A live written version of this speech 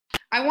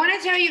I want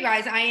to tell you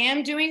guys, I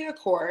am doing a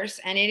course,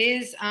 and it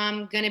is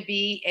going to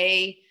be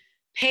a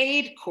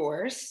paid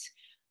course.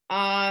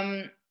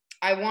 Um,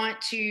 I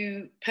want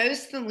to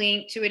post the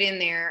link to it in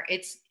there.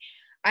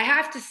 I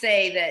have to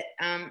say that,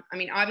 I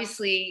mean,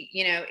 obviously,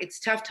 it's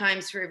tough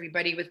times for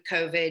everybody with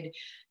COVID.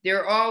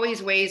 There are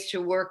always ways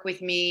to work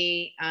with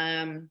me,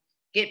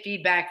 get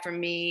feedback from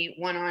me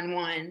one on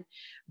one.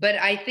 But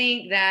I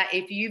think that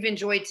if you've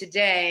enjoyed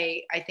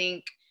today,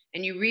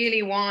 and you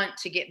really want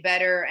to get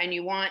better, and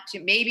you want to,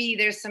 maybe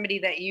there's somebody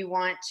that you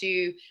want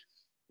to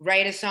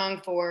write a song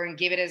for and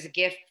give it as a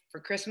gift for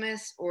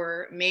Christmas,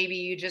 or maybe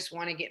you just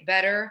want to get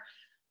better.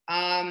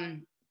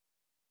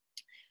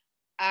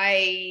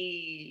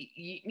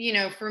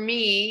 For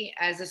me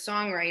as a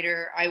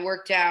songwriter, I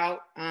worked out,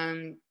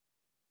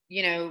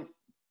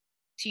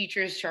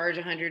 teachers charge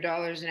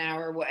 $100 an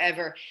hour,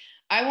 whatever.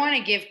 I want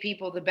to give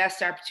people the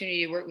best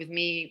opportunity to work with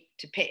me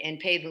to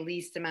pay the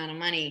least amount of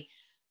money.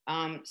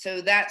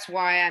 So that's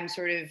why I'm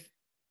sort of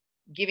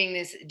doing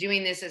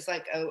this as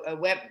like a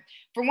web.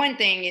 For one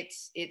thing,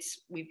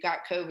 we've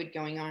got COVID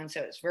going on,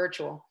 so it's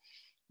virtual.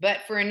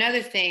 But for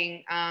another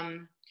thing,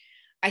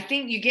 I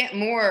think you get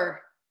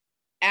more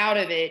out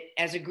of it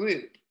as a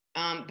group,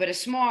 but a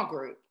small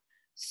group.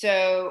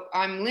 So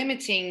I'm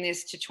limiting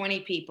this to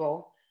 20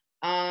 people.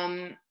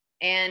 And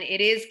it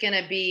is going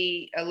to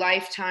be a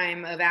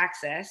lifetime of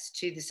access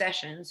to the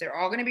sessions. They're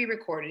all going to be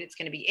recorded. It's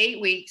going to be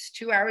 8 weeks,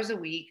 2 hours a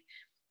week.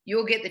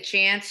 You'll get the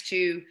chance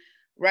to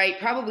write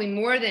probably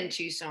more than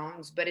 2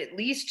 songs, but at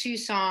least 2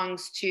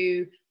 songs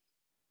to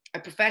a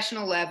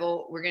professional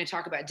level. We're going to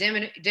talk about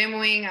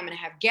demoing. I'm going to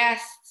have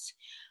guests.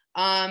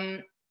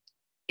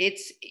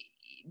 It's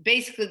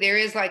basically, there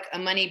is like a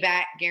money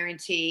back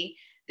guarantee.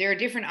 There are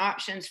different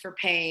options for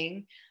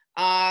paying.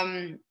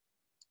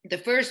 The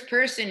first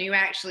person who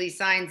actually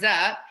signs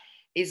up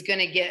is going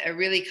to get a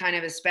really kind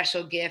of a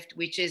special gift,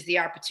 which is the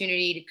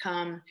opportunity to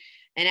come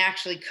and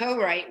actually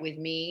co-write with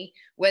me,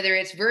 whether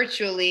it's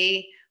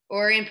virtually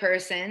or in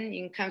person.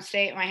 You can come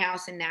stay at my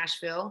house in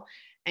Nashville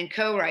and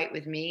co-write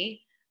with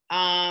me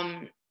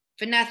for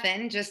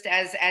nothing, just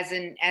as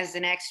an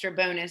extra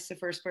bonus, the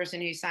first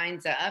person who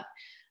signs up.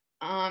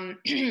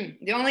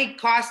 The only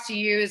cost to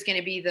you is going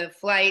to be the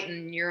flight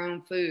and your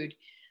own food.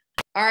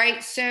 All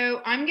right,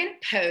 so I'm going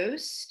to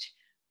post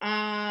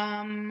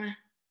the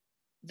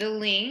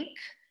link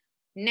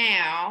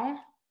now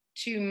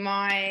to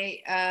my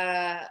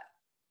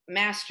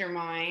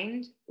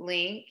mastermind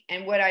link.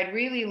 And what I'd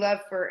really love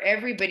for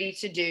everybody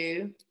to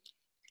do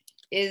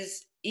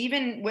is,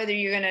 even whether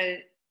you're going to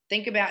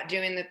think about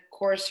doing the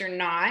course or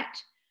not,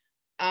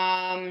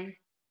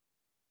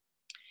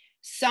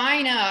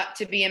 sign up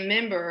to be a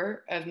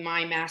member of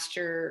my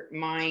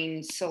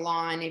mastermind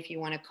salon, if you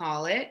want to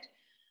call it,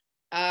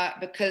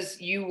 because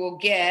you will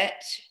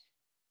get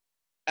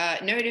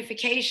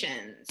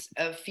notifications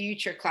of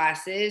future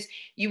classes.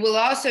 You will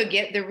also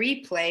get the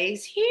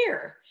replays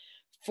here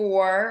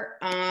for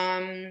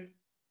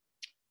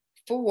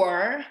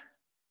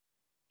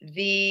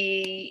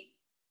these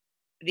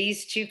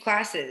 2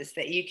 classes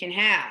that you can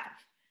have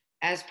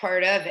as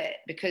part of it.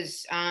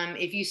 Because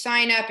if you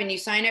sign up and you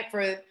sign up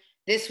for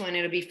this one,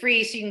 it'll be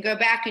free. So you can go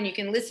back and you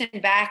can listen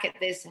back at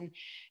this and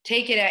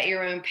take it at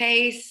your own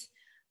pace.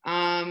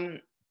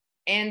 And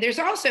there's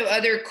also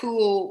other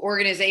cool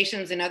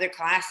organizations and other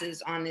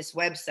classes on this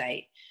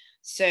website.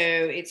 So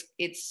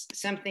it's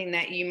something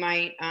that you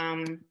might,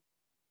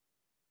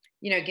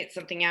 get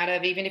something out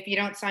of, even if you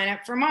don't sign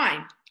up for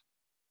mine.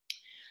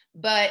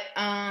 But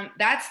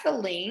that's the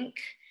link.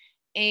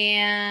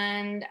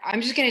 And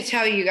I'm just going to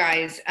tell you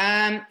guys,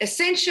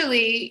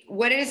 essentially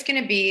what it is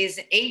going to be is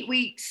 8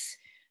 weeks,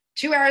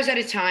 2 hours at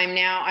a time.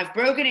 Now I've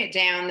broken it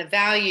down. The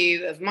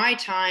value of my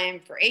time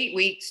for 8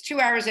 weeks,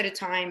 2 hours at a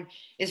time,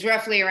 is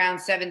roughly around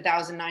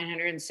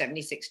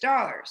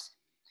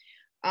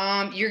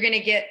 $7,976. You're going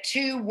to get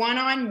 2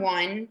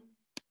 one-on-one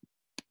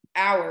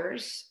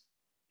hours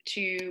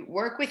to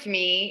work with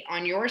me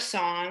on your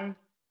song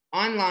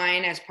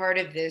online as part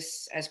of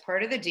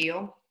the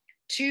deal.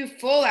 2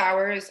 full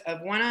hours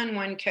of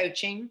one-on-one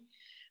coaching,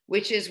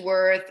 which is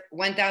worth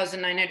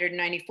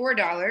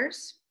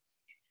 $1,994.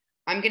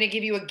 I'm going to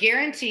give you a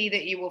guarantee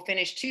that you will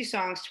finish 2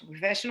 songs to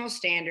professional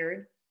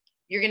standard.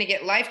 You're going to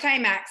get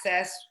lifetime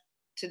access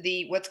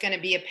to what's going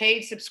to be a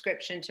paid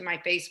subscription to my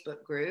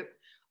Facebook group,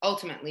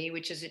 ultimately,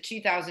 which is a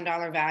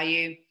 $2,000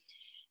 value.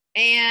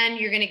 And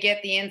you're going to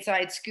get the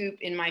inside scoop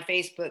in my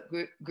Facebook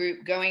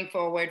group going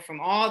forward, from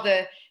all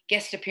the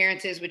guest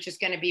appearances, which is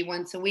going to be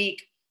once a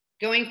week,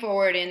 going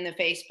forward in the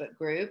Facebook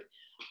group.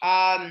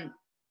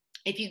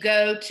 If you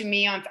go to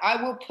me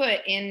I will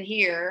put in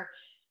here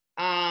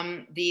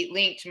the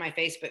link to my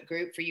Facebook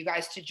group for you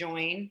guys to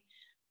join.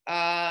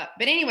 But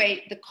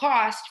anyway, the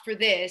cost for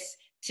this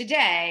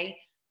today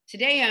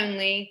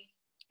only,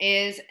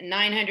 is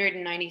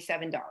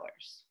 $997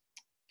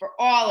 for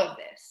all of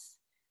this.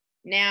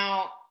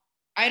 Now,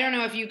 I don't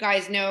know if you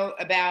guys know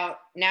about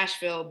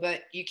Nashville,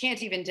 but you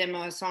can't even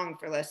demo a song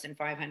for less than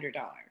 $500.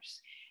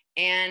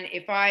 And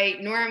if I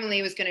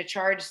normally was going to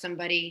charge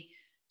somebody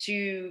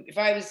if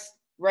I was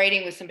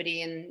writing with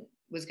somebody and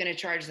was going to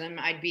charge them,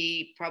 I'd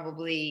be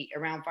probably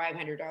around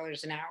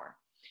 $500 an hour.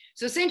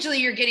 So essentially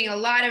you're getting a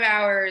lot of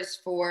hours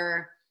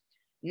for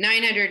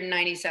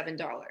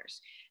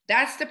 $997.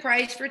 That's the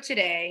price for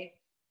today.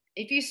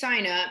 If you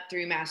sign up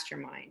through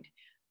Mastermind,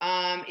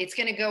 it's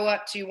going to go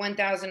up to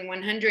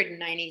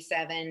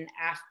 $1,197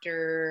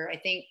 after, I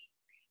think,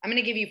 I'm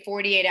going to give you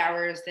 48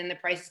 hours, then the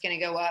price is going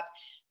to go up.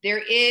 There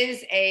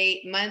is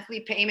a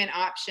monthly payment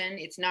option.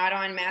 It's not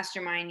on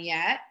Mastermind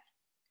yet.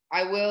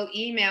 I will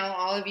email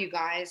all of you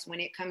guys when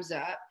it comes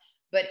up,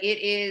 but it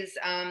is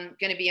going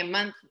to be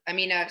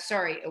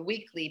a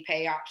weekly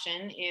pay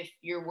option if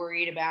you're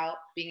worried about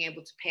being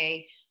able to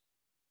pay.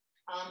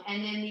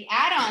 And then the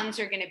add-ons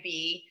are going to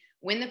be,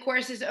 when the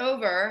course is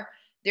over,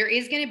 there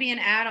is going to be an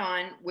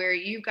add-on where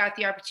you've got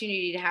the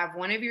opportunity to have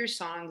one of your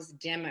songs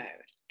demoed.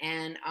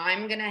 And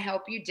I'm going to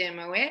help you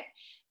demo it.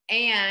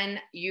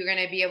 And you're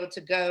going to be able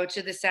to go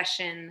to the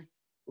session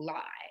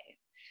live.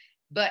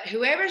 But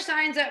whoever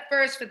signs up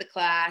first for the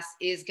class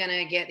is going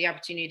to get the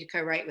opportunity to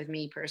co-write with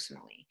me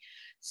personally.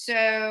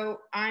 So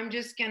I'm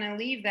just going to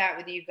leave that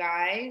with you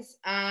guys.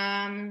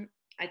 I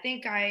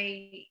think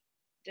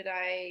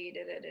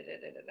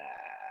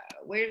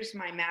where's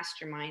my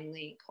Mastermind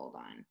link? Hold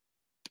on.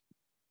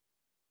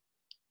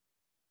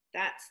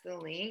 That's the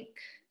link.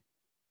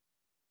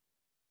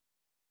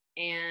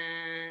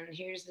 And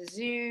here's the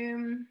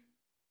Zoom.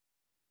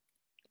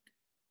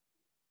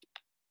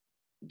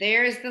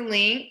 There's the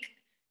link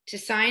to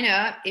sign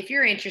up if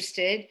you're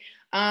interested.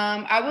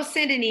 I will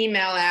send an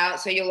email out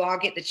so you'll all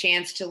get the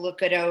chance to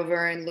look it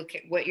over and look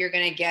at what you're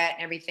going to get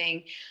and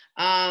everything.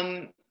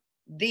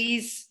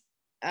 These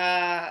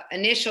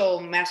initial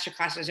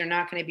masterclasses are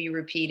not going to be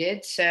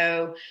repeated.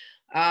 So,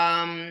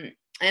 and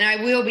I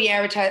will be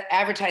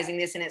advertising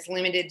this, and it's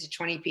limited to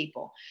 20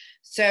 people.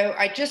 So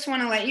I just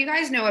want to let you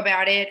guys know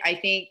about it. I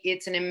think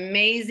it's an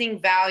amazing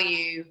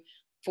value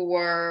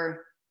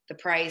for the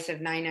price of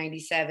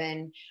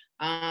 $997.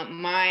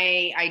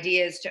 My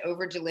idea is to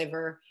over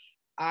deliver.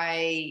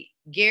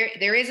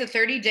 There is a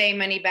 30-day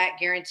money back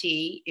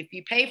guarantee. If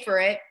you pay for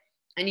it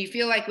and you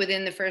feel like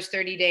within the first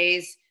 30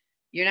 days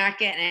you're not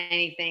getting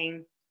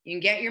anything, you can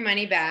get your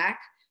money back.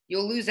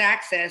 You'll lose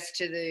access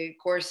to the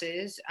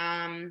courses,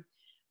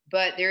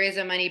 but there is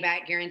a money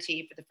back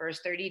guarantee for the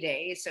first 30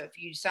 days. So if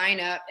you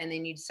sign up and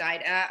then you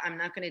decide, I'm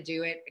not going to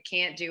do it, I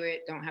can't do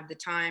it, don't have the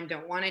time,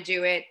 don't want to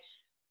do it,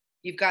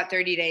 you've got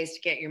 30 days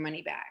to get your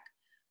money back.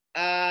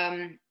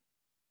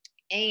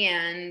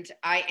 And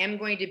I am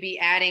going to be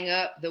adding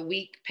up the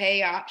week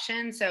pay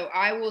option. So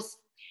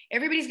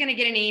everybody's going to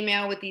get an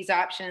email with these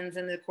options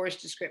and the course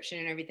description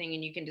and everything,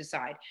 and you can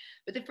decide.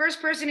 But the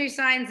first person who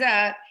signs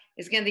up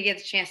is going to get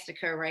the chance to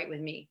co-write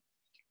with me.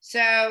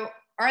 So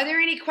are there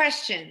any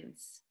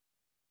questions?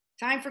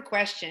 Time for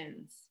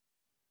questions.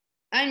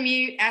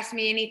 Unmute, ask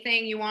me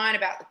anything you want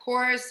about the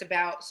course,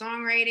 about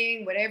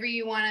songwriting, whatever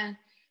you want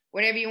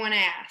to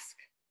ask.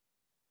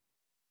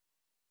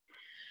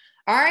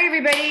 All right,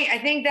 everybody, I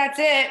think that's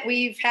it.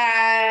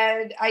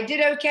 I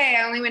did okay.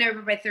 I only went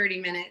over by 30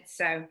 minutes.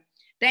 So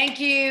thank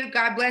you.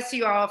 God bless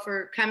you all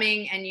for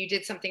coming, and you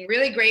did something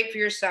really great for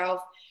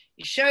yourself.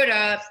 You showed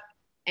up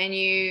and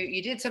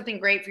you did something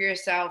great for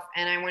yourself.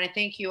 And I want to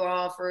thank you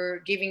all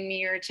for giving me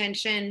your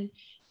attention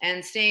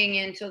and staying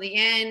in till the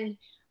end.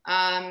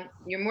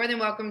 You're more than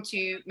welcome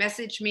to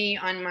message me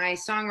on my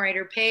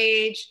songwriter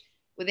page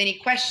with any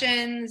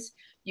questions.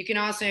 You can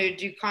also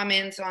do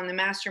comments on the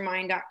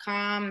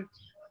mastermind.com.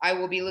 I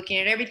will be looking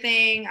at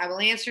everything. I will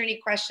answer any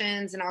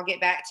questions, and I'll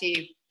get back to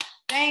you.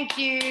 Thank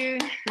you.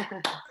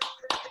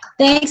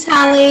 Thanks,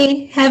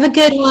 Holly. Have a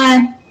good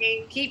one.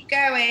 Keep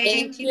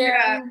going. Keep it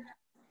up.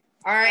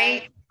 All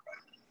right.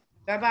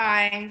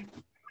 Bye-bye.